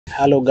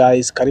Hello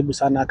guys, karibu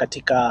sana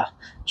katika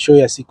show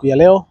ya siku ya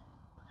leo.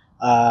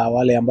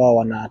 Wale ambao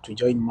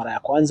wanatujoin mara ya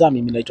kwanza,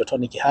 mimi naitwa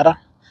Tony Kihara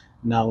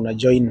na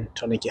unajoin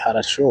Tony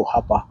Kihara show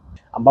hapa,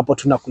 ambapo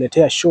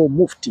tunakuletea show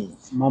mufti,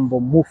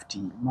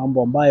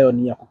 mambo ambayo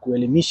ni ya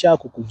kukuelimisha,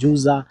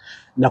 kukujuza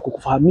na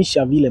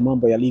kukufahamisha vile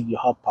mambo yalivyo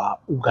hapa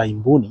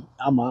ughaibuni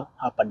ama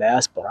hapa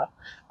diaspora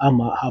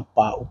ama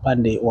hapa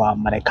upande wa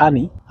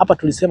Marekani. Hapa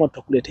tulisema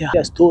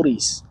tutakuletea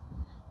stories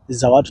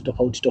za watu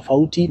tofauti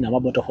tofauti na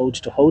mambo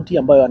tofauti tofauti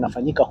ambayo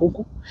yanafanyika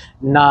huku,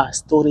 na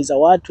stories za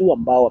watu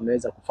ambao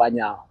wameweza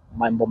kufanya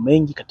mambo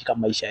mengi katika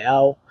maisha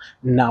yao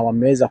na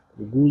wameweza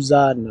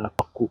kuguza na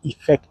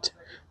ku-effect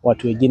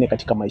watu wengine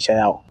katika maisha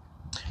yao.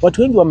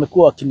 Watu wengi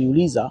wamekuwa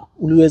wakiniuliza,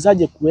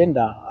 uliwezaje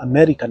kuenda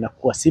Amerika na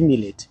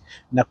kuassimilate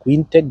na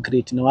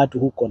kuintegrate na watu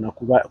huko na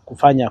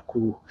kufanya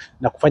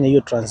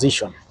hiyo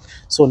transition.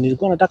 So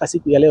nilikuwa nataka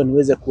siku ya leo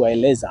niweze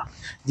kuwaeleza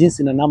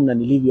jinsi na namna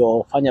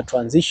nilivyofanya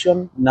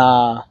transition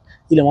na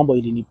ile mambo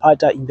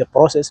ilinipata in the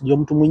process, ndio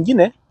mtu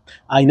mwingine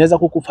inaweza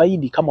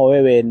kukufaidi kama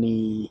wewe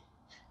ni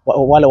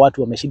wale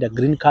watu wameshinda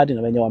green card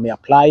na wenye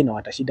wameapply na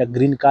watashinda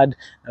green card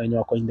na wenye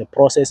wako in the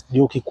process.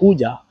 Ndio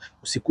ukikuja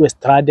usikue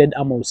stranded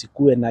ama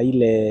usikue na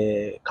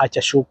ile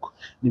culture shock.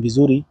 Ni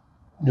vizuri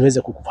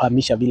niweze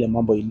kukufahamisha vile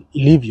mambo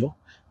ilivyo,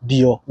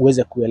 ndio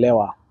uweze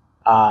kuelewa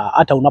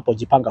hata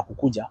unapojipanga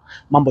kukuja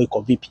mambo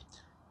iko vipi.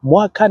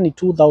 Mwaka ni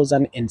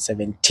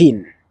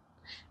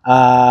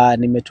 2017.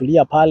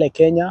 Nimetulia pale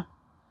Kenya.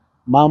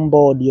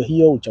 Mambo ndio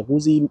hiyo,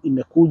 uchaguzi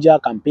imekuja,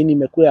 kampeni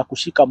imekuwa ya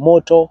kushika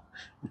moto,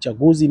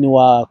 uchaguzi ni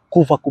wa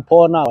kufa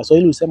kupona,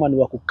 Waswahili husema ni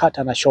wa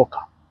kukata na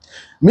shoka.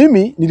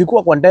 Mimi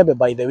nilikuwa kwa ndembe,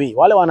 by the way.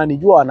 Wale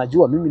wananijua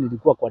wanajua mimi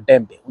nilikuwa kwa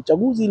ndembe.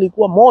 Uchaguzi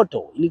ilikuwa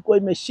moto, ilikuwa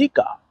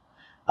imeshika.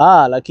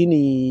 Lakini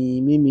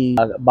mimi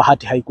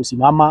bahati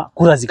haikusimama,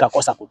 kura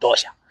zikakosa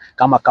kutosha.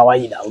 Kama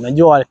kawaida,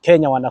 unajua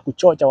Kenya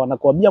wanakuchocha,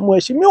 wanakuambia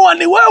mheshimiwa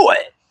ni wewe.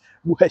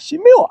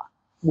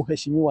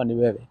 Mheshimiwa ni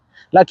wewe.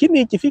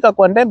 Lakini ikifika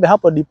kwa ndembe,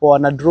 hapo ndipo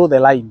wana draw the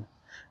line.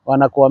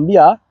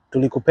 Wanakuambia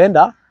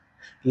tulikupenda,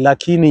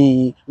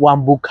 lakini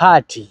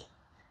Wambukati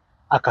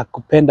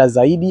akakupenda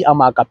zaidi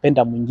ama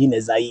akapenda mwingine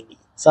zaidi.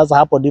 Sasa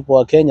hapo ndipo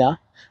wa Kenya,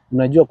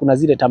 unajua kuna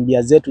zile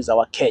tabia zetu za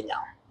Wakenya.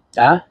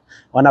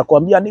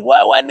 Wanakuambia ni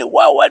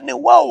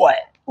wewe.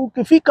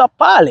 Ukifika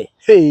pale,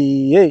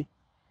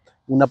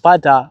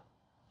 unapata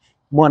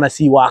mwana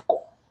si wako.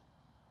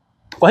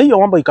 Kwa hiyo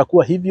mambo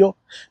ikakuwa hivyo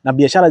na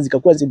biashara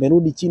zikakuwa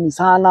zimerudi chini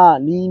sana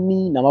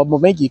nini, na mambo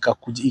mengi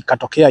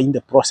ikatokea in the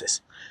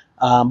process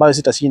ambayo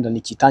sitashinda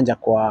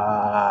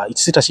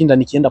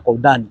nikienda kwa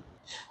udani.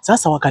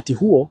 Sasa wakati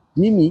huo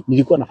mimi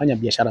nilikuwa nafanya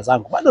biashara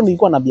zangu. Bado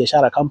nilikuwa na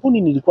biashara,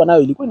 kampuni nilikuwa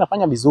nayo ilikuwa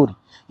inafanya vizuri.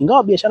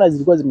 Ingawa biashara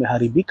zilikuwa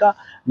zimeharibika,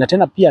 na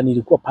tena pia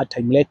nilikuwa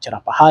part-time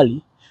lecturer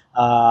pahali.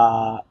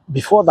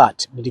 Before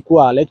that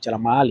nilikuwa lecturer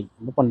mahali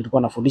ambapo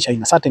nilikuwa nafundisha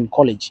in a certain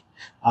college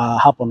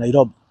hapo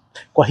Nairobi.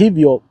 Kwa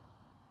hivyo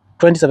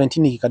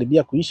 2017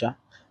 ikikaribia kuisha,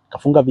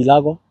 nikafunga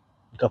vilago,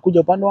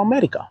 nikakuja upande wa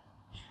Amerika.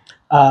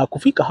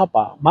 Kufika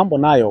hapa mambo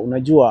nayo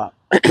unajua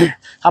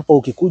hapa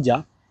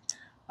ukikuja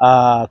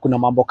kuna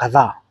mambo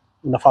kadhaa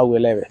unafaa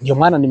uelewe. Ndio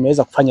maana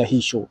nimeweza kufanya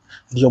hii show.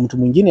 Ndio mtu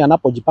mwingine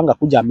anapojipanga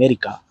kuja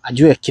Amerika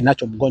ajue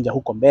kinachomgonja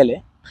huko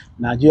mbele,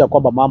 na ajue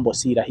kwamba mambo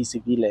si rahisi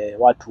vile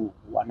watu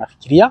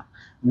wanafikiria,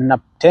 na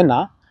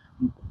tena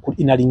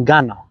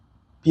inalingana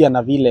pia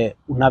na vile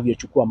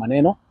unavyochukua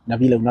maneno na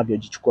vile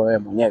unavyojichukua wewe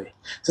mwenyewe.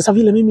 Sasa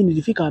vile mimi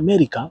nilifika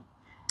Amerika,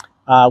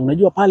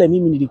 unajua pale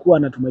mimi nilikuwa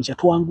na tumaisha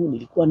twangu,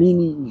 nilikuwa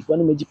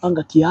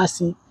nimejipanga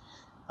kiasi.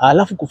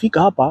 Alafu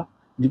kufika hapa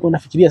nilikuwa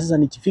nafikiria sasa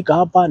nikifika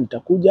hapa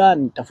nitakuja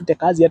nitafute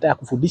kazi hata ya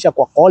kufundisha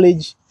kwa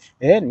college,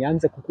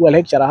 nianze kukua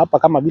lecturer hapa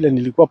kama vile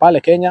nilikuwa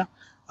pale Kenya,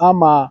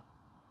 ama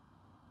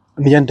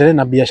niendelee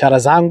na biashara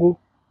zangu.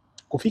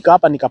 Kufika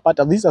hapa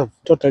nikapata this is a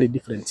totally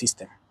different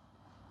system.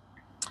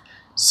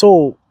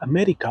 So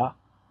America,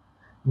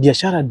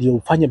 biashara ndio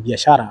ufanye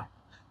biashara,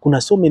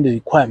 kuna so many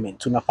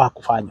requirements unafaa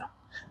kufanya.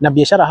 Na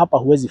biashara hapa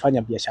huwezi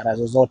fanya biashara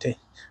zozote.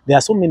 There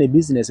are so many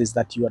businesses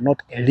that you are not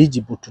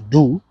eligible to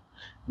do,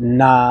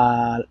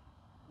 na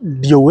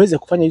ndio uweze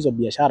kufanya hizo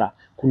biashara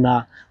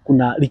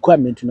kuna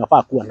requirement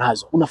unafaa kuwa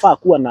nazo. Unafaa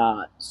kuwa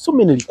na so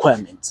many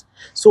requirements.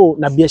 So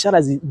na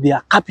biashara they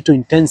are capital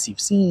intensive.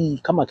 Si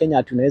kama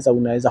Kenya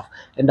unaweza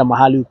enda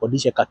mahali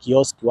ukodishe ka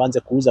kiosk uanze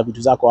kuuza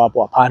vitu zako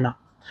hapo, hapana.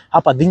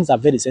 Hapa things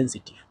are very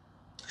sensitive.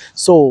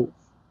 So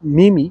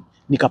mimi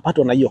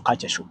nikapatwa na hiyo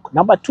culture shock.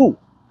 Number 2,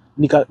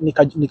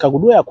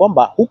 nikagundua ya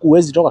kwamba huku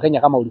huwezi toka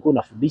Kenya kama ulikuwa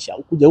unafundisha,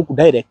 ukuje huku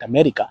direct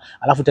America,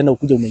 alafu tena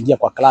ukuje umeingia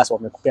kwa class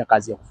wamekupea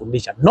kazi ya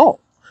kufundisha. No.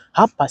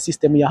 Hapa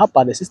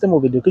the system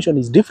of education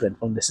is different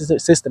from the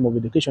system of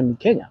education in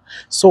Kenya.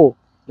 So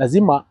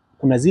lazima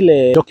kuna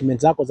zile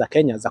documents zako za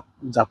Kenya za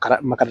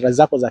makaratasi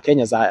zako za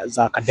Kenya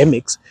za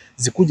academics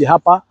zikuje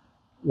hapa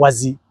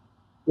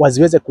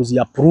waziweze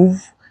kuziapprove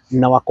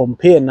na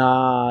wacompare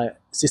na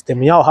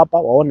system yao hapa,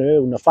 waone wewe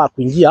unafaa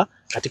kuingia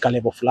katika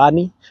level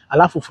fulani.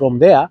 Alafu from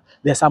there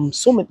there are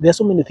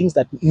so many things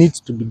that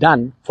needs to be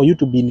done for you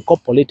to be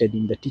incorporated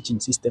in the teaching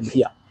system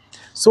here.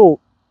 So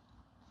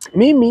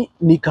mimi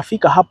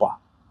nikafika hapa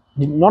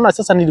Naona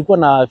sasa nilikuwa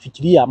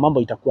nafikiria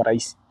mambo itakuwa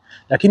rahisi,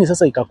 lakini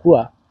sasa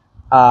ikakuwa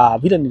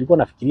vile nilikuwa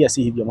nafikiria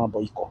si hivyo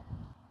mambo iko.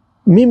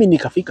 Mimi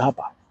nikafika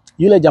hapa,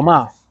 yule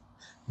jamaa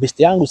best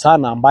yangu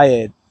sana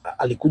ambaye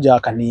alikuja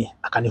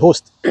akani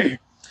host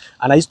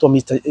anaitwa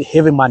Mr.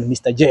 Heavyman,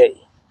 Mr. J.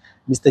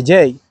 Mr.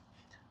 J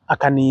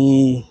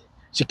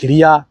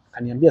akanishikilia,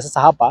 akaniambia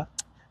sasa hapa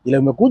ile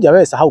umekuja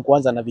wewe, sahau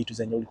kuanza na vitu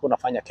zenye ulikuwa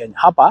unafanya Kenya.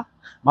 Hapa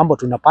mambo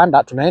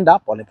tunaenda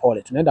pole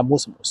pole, tunaenda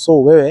musmo.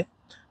 So wewe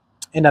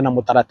enda na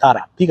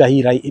mutaratara,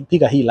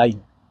 piga hii line.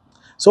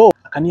 So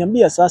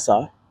akaniambia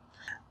sasa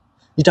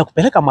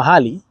nitakupeleka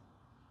mahali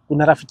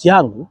kuna rafiki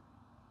yangu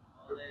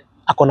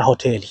ako na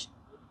hoteli.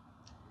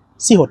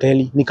 Si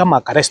hoteli, ni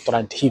kama ka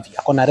restaurant hivi.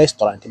 Ako na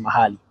restaurant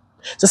mahali.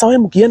 Sasa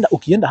wewe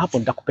ukienda hapo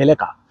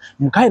nitakupeleka.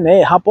 Mkae na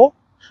yeye hapo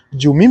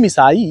juu mimi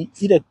saa hii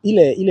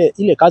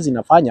ile kazi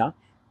nafanya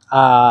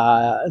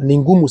ni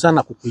ngumu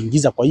sana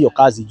kukuingiza kwa hiyo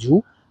kazi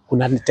juu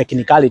kuna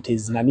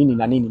technicalities na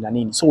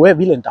nini. So wewe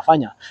vile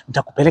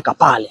nitakupeleka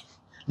pale.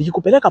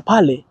 Nikikupeleka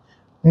pale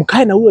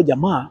mkae na huyo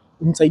jamaa,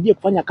 umsaidie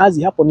kufanya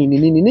kazi hapo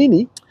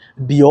nini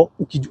ndio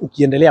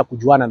ukiendelea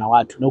kujuana na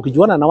watu. Na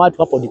ukijuana na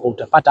watu hapo ndipo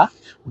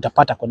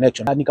utapata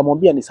connection.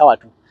 Nikamwambia ni sawa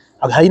tu.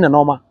 Haina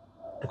noma.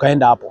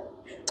 Tukaenda hapo.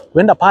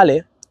 Kuenda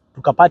pale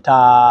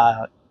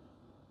tukapata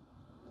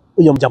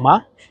huyo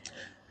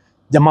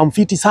jamaa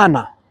mfiti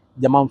sana.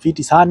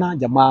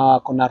 Jamaa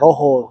kona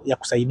roho ya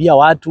kusaidia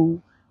watu,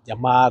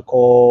 jamaa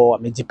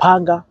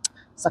amejipanga.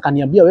 Sasa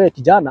kaniambia wewe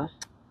kijana,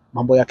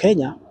 mambo ya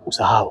Kenya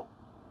usahau.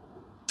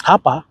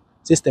 Hapa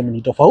system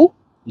ni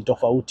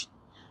tofauti.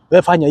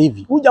 Wewe fanya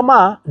hivi. Huyu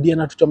jamaa ndiye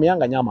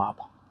anatuchomeanga nyama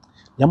hapa.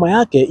 Nyama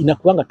yake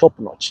inakuanga top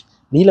notch.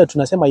 Ni ile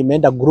tunasema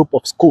imeenda group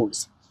of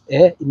schools.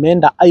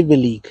 Imeenda Ivy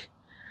League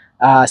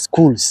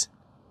schools.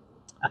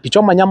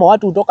 Akichoma nyama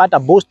watu kutoka hata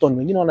Boston,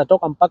 wengine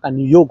wanatoka mpaka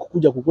New York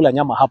kuja kukula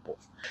nyama hapo.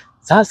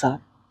 Sasa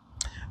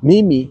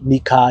mimi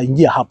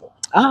nikaingia hapo.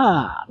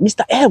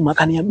 Mr. M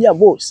akaniambia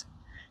boss,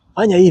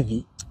 fanya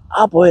hivi.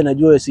 Hapo wewe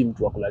najua wewe si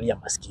mtu wa kulalia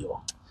masikio.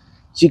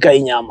 Shika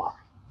hii nyama.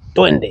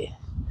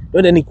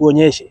 Twende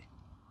nikuonyeshe.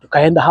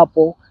 Tukaenda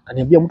hapo,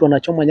 kaniambia mtu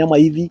anachoma nyama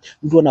hivi,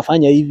 mtu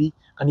anafanya hivi.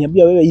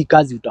 Kaniambia wewe hii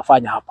kazi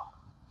utafanya hapa.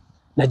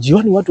 Na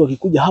jioni watu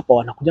wakikuja hapa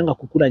wanakujanga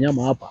kukula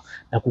nyama hapa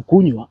na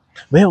kukunywa.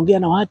 Wewe ongea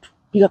na watu,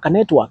 piga ka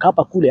network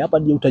hapa kule, hapa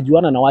ndio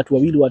utajuana na watu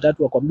wawili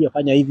watatu wakwambia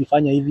fanya hivi,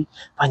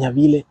 fanya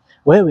vile.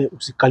 Wewe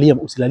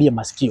usilalie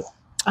masikio.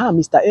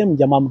 Mr. M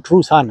jamaa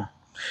mtrue sana.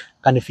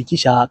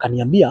 Kanifikisha,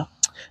 kaniambia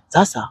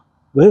sasa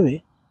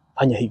wewe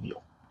fanya hivyo.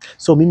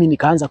 So mimi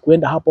nikaanza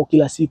kuenda hapo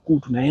kila siku,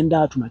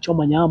 tunaenda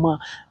tunachoma nyama,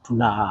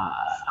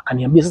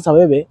 akaniambia sasa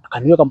wewe,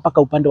 akaniweka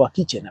mpaka upande wa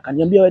kitchen.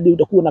 Akaniambia wewe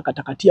utakuwa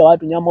unakatakatia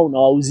watu nyama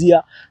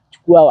unawauzia,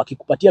 chukua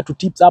wakikupatia tu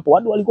tips hapo.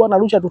 Watu walikuwa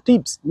wanarusha tu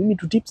tips, mimi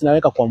tu tips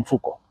naweka kwa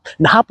mfuko.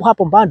 Na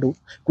hapo bado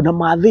kuna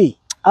madhe.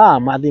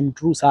 Madhe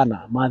mtrue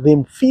sana, madhe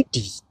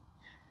mfiti.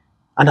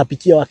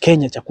 Anapikia wa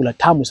Kenya chakula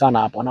tamu sana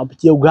hapo.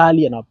 Anawapikia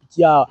ugali,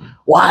 anawapikia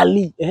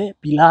wali,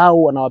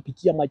 pilau,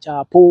 anawapikia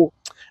machapo,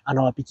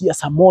 anawapikia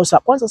samosa.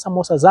 Kwanza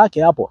samosa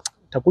zake hapo,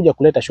 utakuja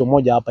kuleta show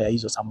moja hapa ya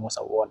hizo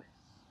samosa uone.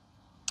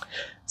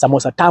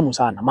 Samosa tamu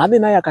sana. Madhe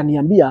naye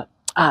akaniambia,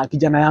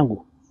 kijana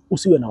yangu,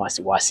 usiwe na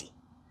wasiwasi.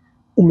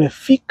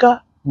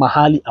 Umefika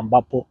mahali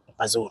ambapo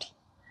pazuri.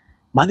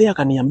 Madhe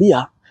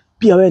akaniambia,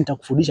 pia wewe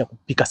nitakufundisha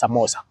kupika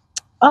samosa.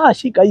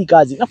 Shika hii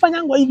kazi.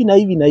 Nafanyangwa hivi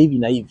na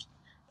hivi.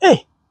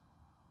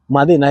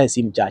 Madhe naye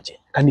si mchache.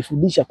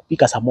 Kanifundisha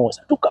kupika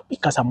samosa.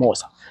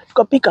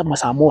 Tukapika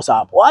masamosa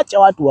hapo. Waacha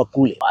watu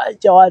wakule.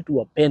 Waacha watu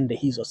wapende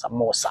hizo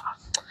samosa.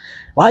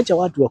 Waacha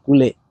watu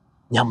wakule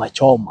nyama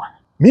choma.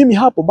 Mimi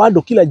hapo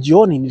bado kila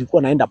jioni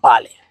nilikuwa naenda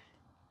pale.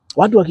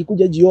 Watu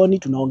wakikuja jioni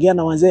tunaongea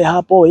na wazee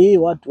hapo.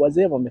 Watu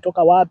wazee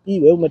wametoka wapi?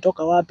 Wewe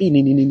umetoka wapi?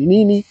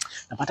 Nini.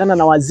 Napatana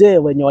na wazee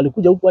wenye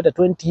walikuja huku hata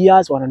 20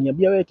 years.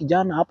 Wananiambia wewe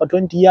kijana hapa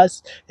 20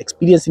 years.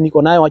 Experience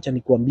niko nayo, acha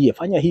nikuambie.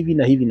 Fanya hivi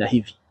na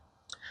hivi.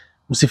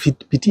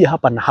 Usipitie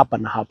hapa na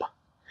hapa.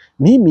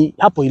 Mimi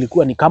hapo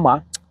ilikuwa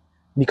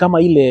ni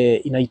kama ile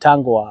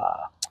inaitangwa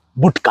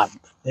bootcamp.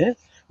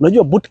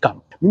 Unajua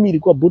bootcamp? Mimi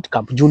ilikuwa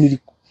bootcamp juu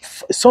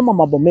nilisoma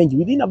mambo mengi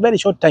within a very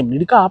short time.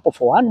 Nilikaa hapo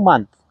for 1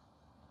 month.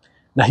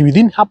 Na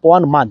within hapo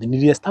 1 month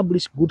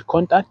niliestablish good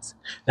contacts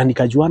na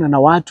nikajuana na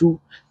watu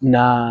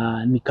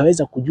na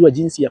nikaweza kujua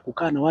jinsi ya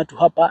kukaa na watu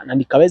hapa na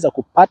nikaweza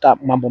kupata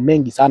mambo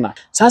mengi sana.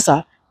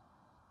 Sasa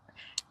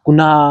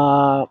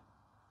kuna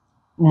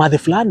madhe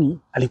fulani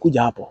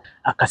alikuja hapo.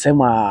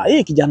 Akasema,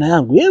 kijana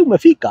yangu,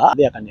 umefika.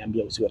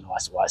 Akaniambia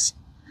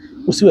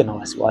usiwe na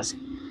wasiwasi.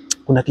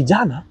 Kuna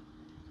kijana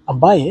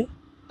ambaye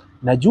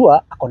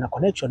najua ako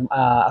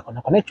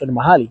na connection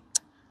mahali.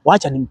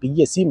 Wacha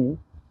nimpigie simu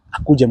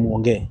akuje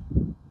muongee.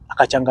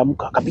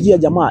 Akachangamka, akapigia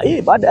jamaa.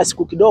 Baada ya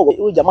siku kidogo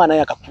huyu jamaa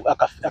naye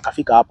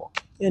akafika hapo.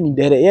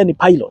 Yeye ni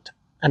pilot.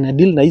 Ana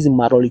deal na hizi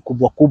maroli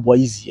kubwa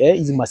hizi,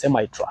 hizi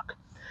masema truck.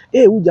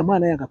 Huyu jamaa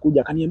naye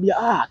akakuja akaniambia,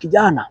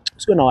 kijana,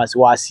 usiwe na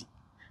wasiwasi.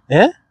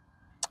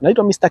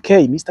 Naitwa Mr.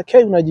 K. Mr.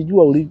 K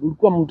unajijua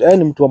ulikuwa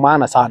ni mtu wa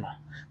maana sana.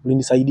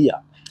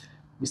 Ulinisaidia.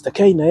 Mr.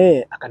 K na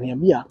yeye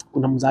akaniambia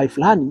kuna mzai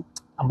fulani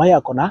ambaye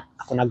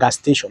akona gas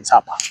stations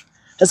hapa.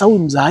 Sasa huyu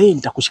mzae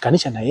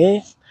nitakushikanisha na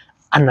yeye,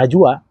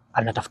 anajua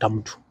anatafuta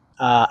mtu.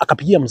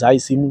 Akapigia mzae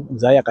simu,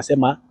 mzae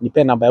akasema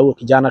nipe namba ya huyo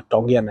kijana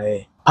tutaongea na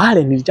yeye.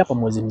 Pale nilichapa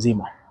mwezi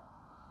mzima.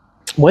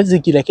 Mwezi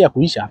kielekea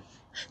kuisha,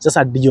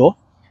 sasa ndio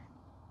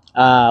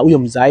huyo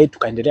mzae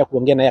tukaendelea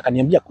kuongea na yeye,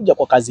 akaniambia kuja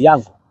kwa kazi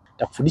yangu.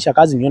 Nitakufundisha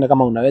kazi nione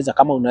kama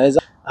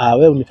unaweza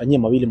wewe unifanyie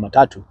mawili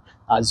matatu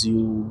as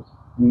you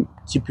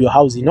keep your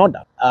house in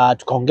order.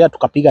 Tukaongea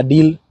tukapiga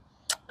deal.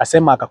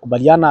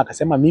 Akakubaliana,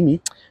 akasema mimi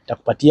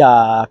nitakupatia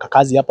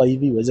kazi hapa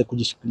hivi uweze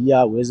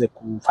kujishikilia, uweze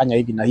kufanya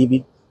hivi na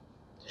hivi.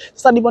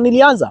 Sasa ndivyo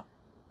nilianza.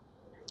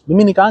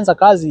 Mimi nikaanza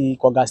kazi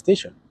kwa gas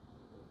station.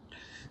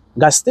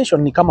 Gas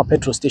station ni kama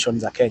petrol station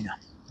za Kenya.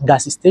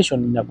 Gas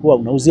station inakuwa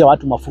unauzia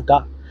watu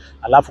mafuta,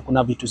 alafu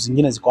kuna vitu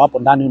zingine ziko hapo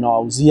ndani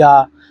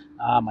unawauzia,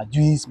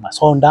 majuice,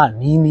 masonda,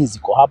 nini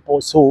ziko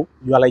hapo. So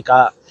you are like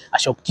a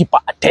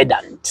shopkeeper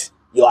attendant.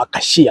 You are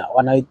cashier,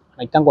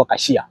 wanaitangwa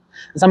cashier.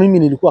 Sasa mimi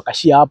nilikuwa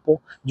cashier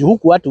hapo. Juu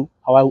huku watu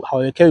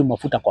hawawekewi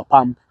mafuta kwa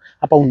pump.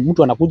 Hapa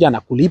mtu anakuja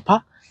na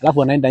kulipa,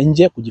 alafu anaenda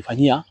nje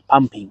kujifanyia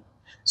pumping.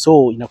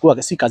 So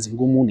inakuwa si kazi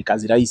ngumu, ni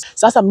kazi rahisi.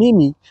 Sasa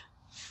mimi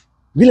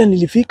vile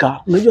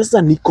nilifika, unajua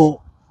sasa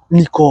niko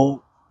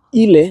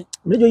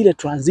ile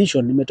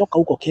transition. Nimetoka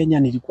huko Kenya,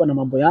 nilikuwa na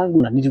mambo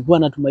yangu na nilikuwa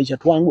na tumaisha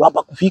twangu.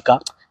 Hapa kufika,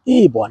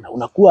 bwana,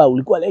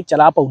 ulikuwa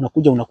lecturer hapa,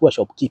 unakuwa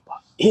shopkeeper.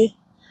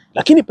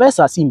 Lakini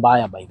pesa si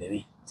mbaya, by the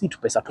way. Si tu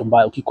pesa tu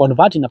mbaya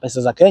ukiconvert na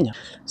pesa za Kenya.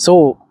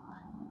 So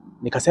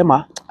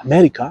nikasema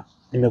America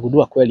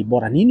nimegundua kweli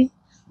bora nini?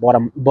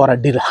 Bora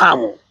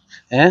dirhamu,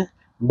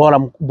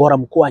 bora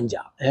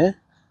mkwanja,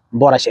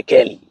 bora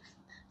shekeli.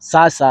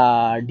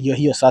 Sasa ndio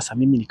hiyo, sasa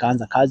mimi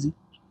nikaanza kazi,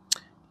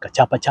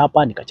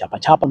 nikachapa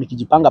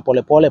nikijipanga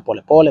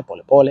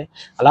pole,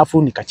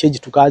 alafu nikachange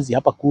tu kazi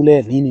hapa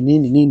kule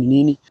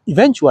nini.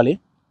 Eventually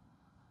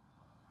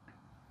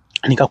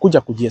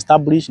nikakuja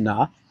kujiestablish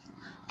na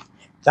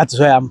that's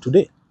where I am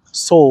today.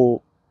 So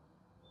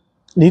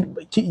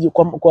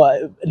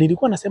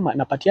nilikuwa nasema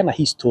napatiana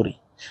hii story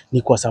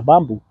ni kwa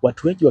sababu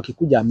watu wengi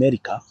wakikuja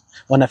Amerika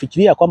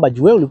wanafikiria kwamba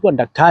juu wewe ulikuwa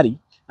daktari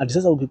hadi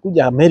sasa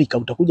ukikuja Amerika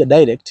utakuja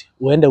direct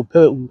uende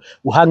upewe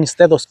uhang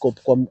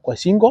stethoscope kwa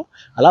shingo,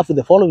 alafu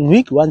the following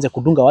week uanze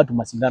kudunga watu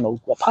masindano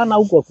huko. Hapana,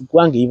 huko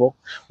hakukuangi hivyo.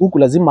 Huku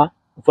lazima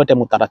ufuate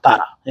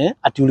mtaratara.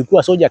 Ati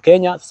ulikuwa soja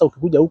Kenya, sasa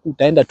ukikuja huku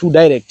utaenda tu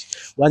direct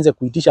uanze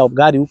kuitisha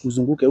gari huku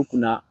uzunguke huku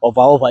na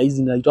over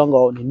hizi naitwanga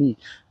nini,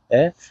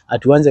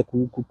 ati uanze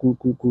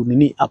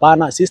nini.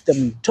 Hapana,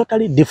 system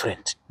totally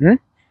different.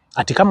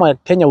 Ati kama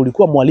Kenya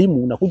ulikuwa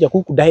mwalimu unakuja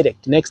huku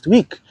direct next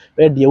week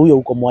wewe ndiye huyo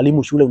uko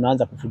mwalimu shule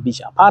unaanza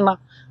kufundisha. Hapana,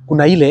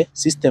 kuna ile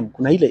system,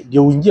 kuna ile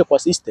ndio uingie kwa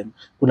system,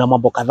 kuna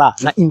mambo kadhaa.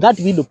 Na in that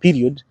window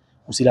period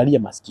usilalie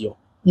masikio.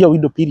 Hiyo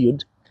window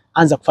period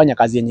anza kufanya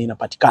kazi yenye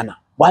inapatikana.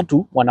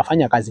 Watu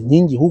wanafanya kazi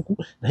nyingi huku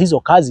na hizo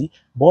kazi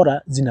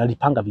bora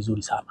zinalipanga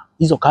vizuri sana.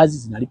 Hizo kazi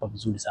zinalipa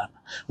vizuri sana.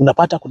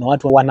 Unapata kuna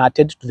watu wana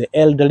attend to the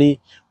elderly,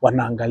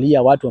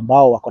 wanaangalia watu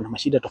ambao wako na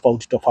mashida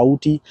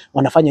tofauti,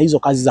 wanafanya hizo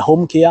kazi za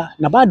home care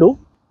na bado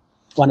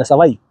wana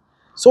survive.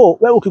 So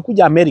wewe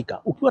ukikuja America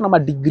ukiwa na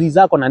madegree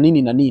zako na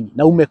nini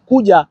na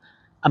umekuja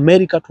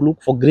America to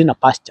look for greener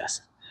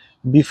pastures,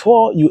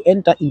 before you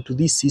enter into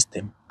this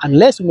system,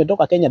 unless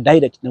umetoka Kenya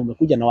direct na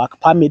umekuja na work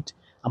permit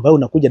ambayo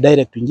unakuja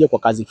direct uingie kwa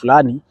kazi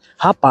fulani,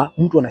 hapa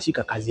mtu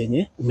anashika kazi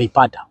yenye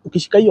umeipata.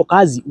 Ukishika hiyo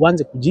kazi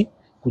uanze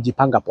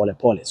kujipanga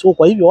pole. So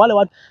kwa hivyo wale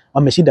watu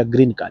wameshinda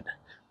green card.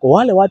 Kwa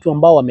wale watu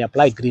ambao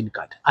wameapply green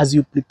card, as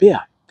you prepare,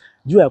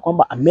 jua ya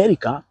kwamba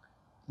America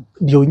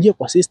ndio uingie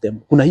kwa system,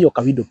 kuna hiyo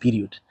window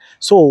period.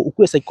 So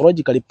ukuwe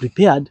psychologically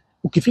prepared.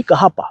 Ukifika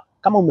hapa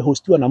kama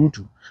umehostiwa na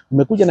mtu,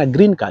 umekuja na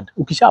green card,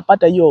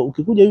 ukishapata hiyo,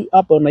 ukikuja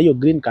hapa na hiyo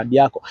green card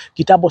yako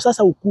kitambo,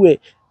 sasa ukuwe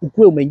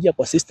umeingia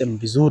kwa system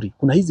vizuri.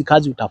 Kuna hizi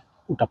kazi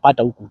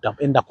utapata huku,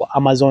 utaenda kwa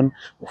Amazon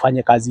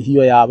ufanye kazi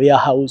hiyo ya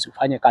warehouse,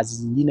 ufanye kazi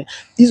zingine.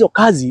 Hizo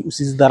kazi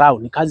usizidharau,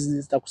 ni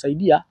kazi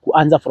zitakusaidia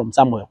kuanza from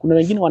somewhere. Kuna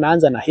wengine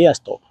wanaanza na hair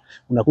store,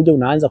 unakuja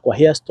unaanza kwa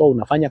hair store,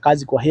 unafanya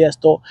kazi kwa hair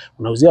store,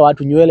 unauzia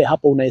watu nywele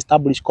hapo, una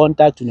establish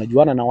contact,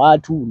 unajuana na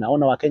watu,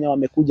 unaona Wakenya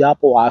wamekuja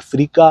hapo, wa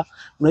Afrika,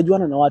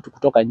 unajuana na watu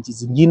kutoka nchi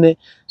zingine.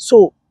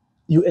 So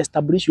you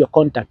establish your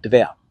contact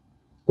there.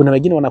 Kuna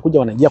wengine wanakuja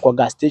wanaingia kwa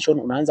gas station,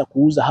 unaanza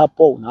kuuza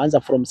hapo, unaanza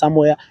from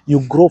somewhere, you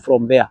grow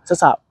from there.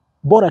 Sasa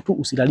bora tu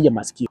usilalie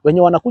masikio.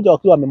 Wenye wanakuja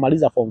wakiwa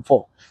wamemaliza form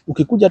 4,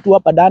 ukikuja tu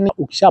hapa ndani,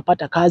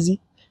 ukishapata kazi,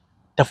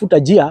 tafuta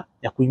njia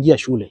ya kuingia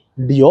shule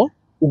ndio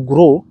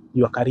ugrow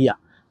your career.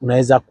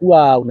 Unaweza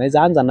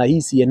anza na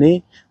hii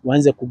CNA,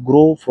 uanze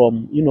kugrow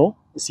from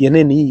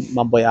CNA ni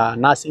mambo ya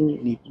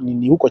nursing,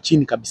 ni huko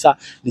chini kabisa,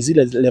 ni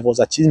zile levels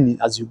za chini.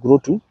 As you grow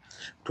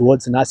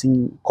towards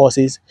nursing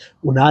courses,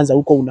 unaanza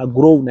huko,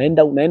 unagrow,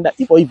 unaenda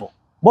hivyo.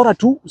 Bora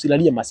tu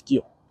usilalie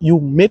masikio. You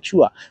make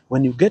sure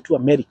when you get to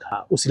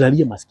America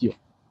usilalie masikio.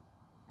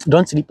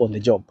 Don't sleep on the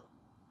job.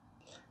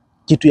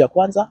 Kitu ya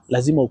kwanza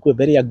lazima ukuwe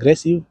very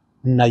aggressive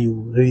na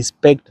you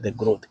respect the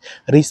growth.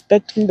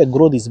 Respecting the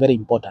growth is very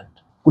important.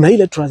 kuna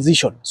ile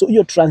transition. So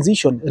hiyo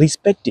transition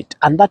respect it,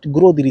 and that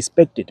growth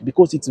respect it,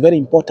 because it's very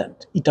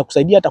important.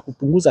 Itakusaidia hata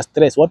kupunguza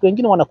stress. Watu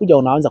wengine wanakuja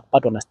wanaanza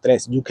kupatwa na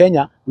stress. Juu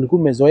Kenya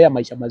ulikuwa umezoea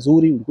maisha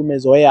mazuri, ulikuwa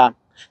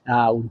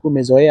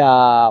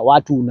umezoea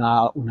watu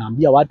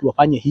unaambia watu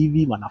wafanye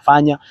hivi,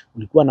 wanafanya.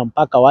 Ulikuwa na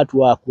mpaka watu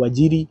wa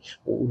kuajiri,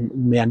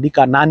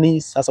 umeandika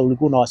nani, sasa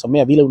ulikuwa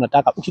unawasomea vile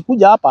unataka.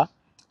 Ukikuja hapa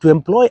to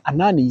employ a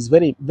nanny is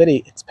very very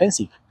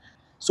expensive.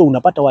 So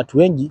unapata watu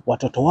wengi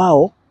watoto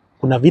wao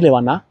kuna vile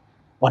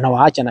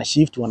wanawaacha na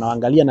shift,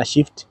 wanaangalia na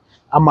shift,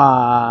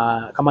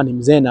 ama kama ni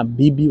mzee na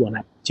bibi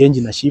wana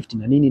change na shift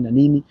na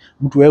nini.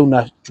 Mtu wewe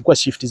unachukua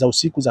shift za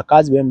usiku za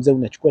kazi, wewe mzee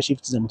unachukua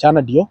shift za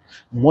mchana, ndio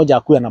mmoja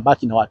akuwe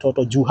anabaki na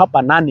watoto. Juu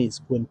hapa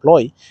nannies ku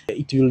employ,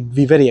 it will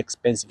be very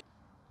expensive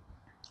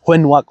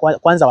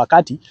kwanza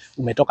wakati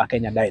umetoka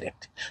Kenya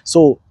direct.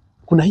 So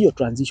kuna hiyo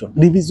transition.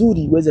 Ni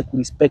vizuri uweze ku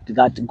respect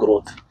that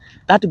growth.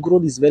 That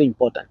growth is very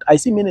important. I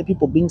see many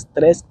people being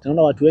stressed.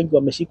 Naona watu wengi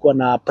wameshikwa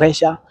na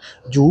pressure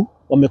juu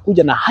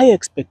wamekuja na high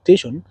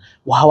expectation,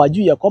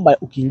 hawajui ya kwamba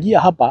ukiingia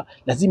hapa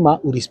lazima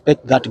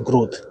urespect that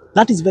growth.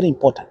 That is very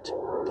important.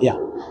 Yeah.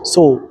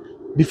 So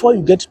before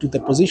you get to the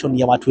position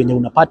ya watu wenye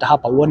unapata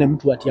hapa, uone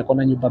mtu ati yako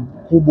na nyumba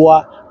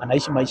kubwa,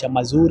 anaishi maisha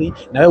mazuri,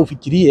 na wewe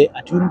ufikirie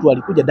ati huyu mtu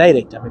alikuja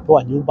direct,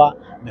 amepewa nyumba,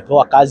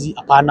 amepewa kazi.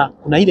 Hapana,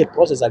 kuna ile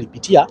process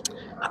alipitia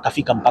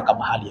akafika mpaka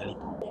mahali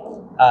alipo.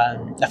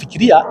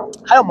 Nafikiria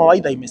hayo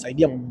mawaidha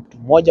imesaidia mtu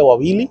mmoja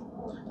wawili,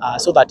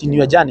 so that in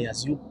your journey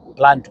as you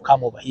plan to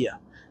come over here,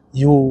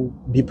 you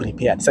be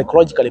prepared,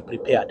 psychologically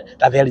prepared,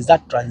 that there is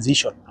that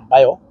transition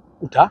ambayo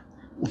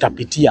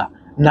utapitia,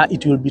 na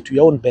it will be to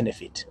your own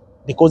benefit,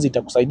 because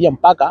itakusaidia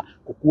mpaka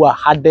kukua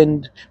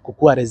hardened,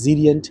 kukua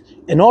resilient,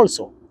 and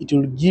also it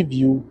will give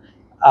you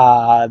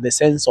the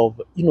sense of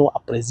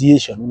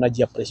appreciation.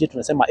 Unajiappreciate,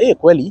 unasema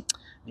kweli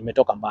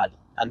nimetoka mbali,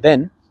 and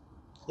then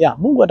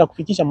Mungu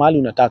atakufikisha mahali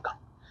unataka.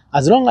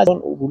 As long as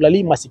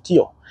ulali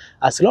masikio,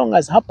 as long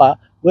as hapa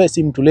wewe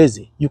si mtu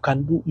lazy, you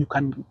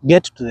can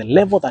get to the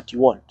level that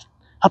you want.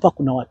 Hapa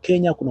kuna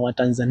Wakenya, kuna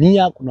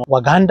Watanzania, kuna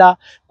Waganda,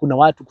 kuna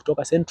watu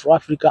kutoka Central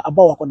Africa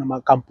ambao wako na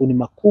makampuni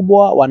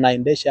makubwa,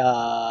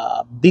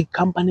 wanaendesha big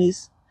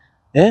companies.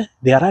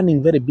 They are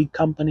running very big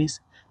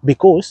companies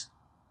because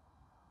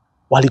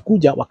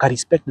walikuja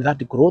wakarespect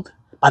that growth,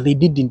 but they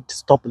didn't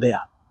stop there.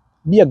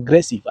 Be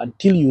aggressive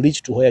until you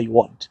reach to where you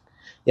want.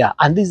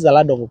 And this is a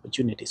lot of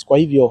opportunities. Kwa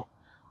hivyo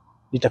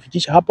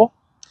nitafikisha hapo,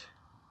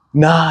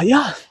 na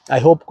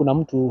I hope kuna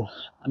mtu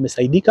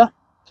amesaidika.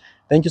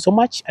 Thank you so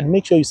much, and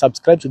make sure you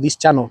subscribe to this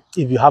channel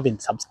if you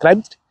haven't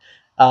subscribed.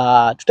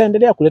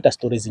 Tutaendelea kuleta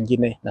stories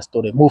zingine na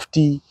story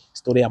mufti,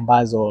 story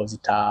ambazo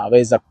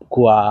zitaweza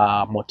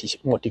kuwa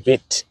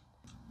motivate.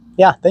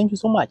 Thank you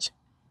so much.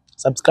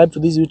 Subscribe to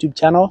this YouTube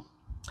channel.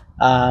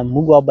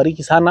 Mungu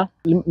awabariki sana.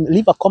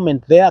 Leave a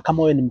comment there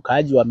kama wewe ni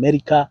mkaaji wa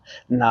Amerika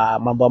na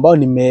mambo ambayo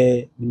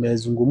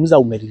nimezungumza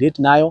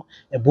umerelate nayo.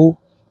 Ebu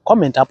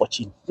comment hapo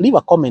chini. Leave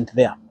a comment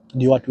there,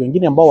 ndio watu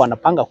wengine ambao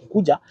wanapanga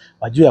kukuja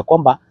wajue ya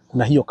kwamba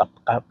kuna hiyo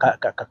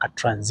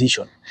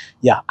transition.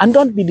 And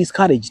don't be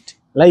discouraged.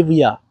 Life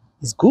here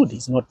is good,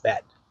 it's not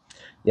bad.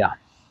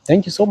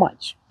 Thank you so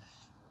much.